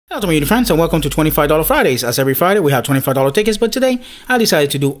Hello, my friends, and welcome to $25 Fridays. As every Friday, we have $25 tickets, but today I decided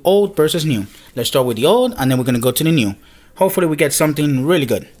to do old versus new. Let's start with the old, and then we're going to go to the new. Hopefully, we get something really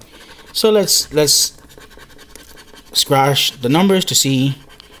good. So let's scratch the numbers to see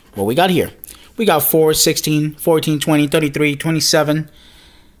what we got here. We got 4, 16, 14, 20, 33, 27.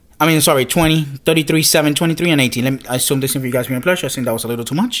 20, 33, 7, 23, and 18. Let me assume this for you guys being a pleasure. I think that was a little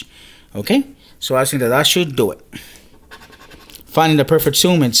too much. Okay, so I think that should do it. Finding the perfect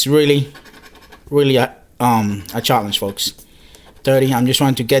zoom, it's really a challenge, folks. 30, I'm just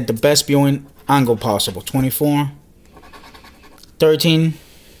trying to get the best viewing angle possible. 24, 13,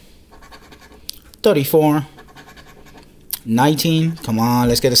 34, 19, come on,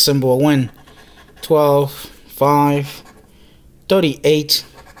 let's get a symbol of win. 12, 5, 38,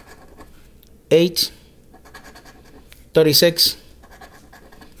 8, 36,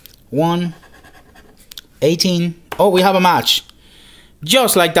 1, 18. Oh, we have a match.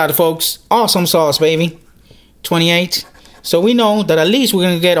 Just like that, folks. Awesome sauce, baby. 28. So we know that at least we're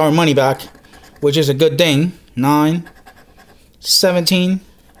going to get our money back, which is a good thing. 9, 17.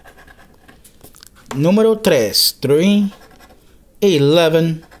 Número 3,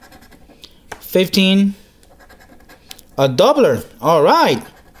 11, 15. A doubler. All right.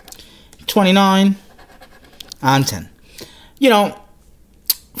 29 and 10. You know,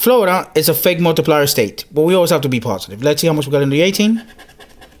 Florida is a fake multiplier state, but we always have to be positive. Let's see how much we got in the 18.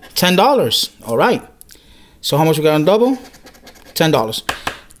 $10. All right. So how much we got on double? $10.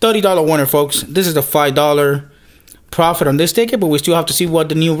 $30 winner, folks. This is the $5 profit on this ticket, but we still have to see what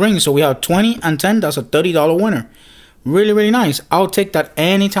the new brings. So we have 20 and 10. That's a $30 winner. Really, really nice. I'll take that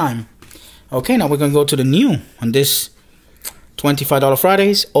anytime. Okay, now we're going to go to the new on this $25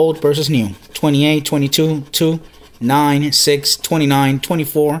 Fridays, old versus new. 28, 22, 2. 9, 6, 29,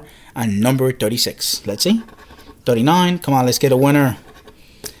 24, and number 36. Let's see. 39. Come on, let's get a winner.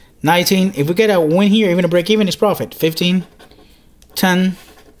 19. If we get a win here, even a break even, is profit. 15, 10,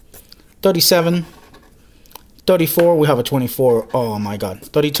 37, 34. We have a 24. Oh my God.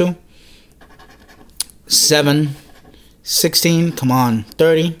 32, 7, 16. Come on.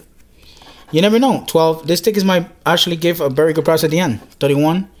 30. You never know. 12. This ticket might actually give a very good price at the end.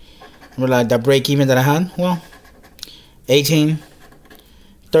 31. Remember like that break even that I had? Well, 18,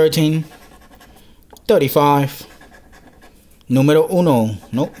 13, 35, número 1,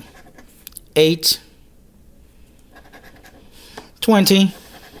 nope, 8, 20,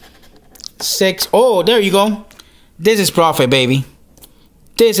 6, oh, there you go. This is profit, baby.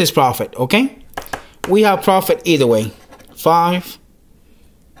 This is profit, okay? We have profit either way. 5,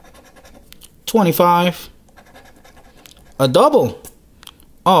 25, a double.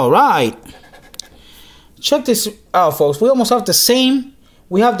 All right. Check this out, folks. We almost have the same.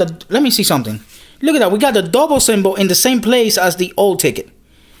 We have the. Let me see something. Look at that. We got the double symbol in the same place as the old ticket.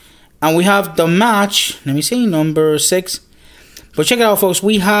 And we have the match. Let me see. Number 6. But check it out, folks.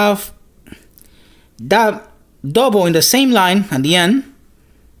 We have that double in the same line at the end.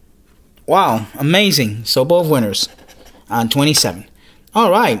 Wow. Amazing. So both winners. And 27.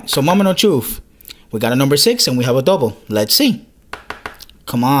 All right. So moment of truth. We got a number 6 and we have a double. Let's see.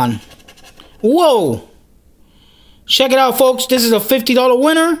 Come on. Whoa. Check it out, folks. This is a $50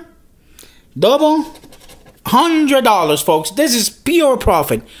 winner. Double. $100, folks. This is pure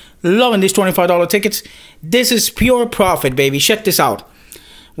profit. Loving these $25 tickets. This is pure profit, baby. Check this out.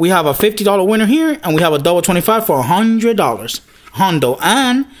 We have a $50 winner here, and we have a double 25 for $100. Hondo.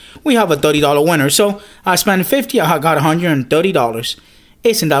 And we have a $30 winner. So I spent $50. I got $130.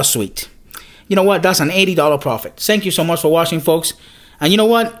 Isn't that sweet? You know what? That's an $80 profit. Thank you so much for watching, folks. And you know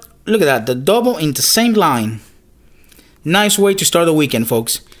what? Look at that. The double in the same line. Nice way to start the weekend,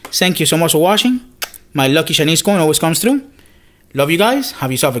 folks. Thank you so much for watching. My lucky Chinese coin always comes through. Love you guys. Have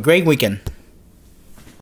yourself a great weekend.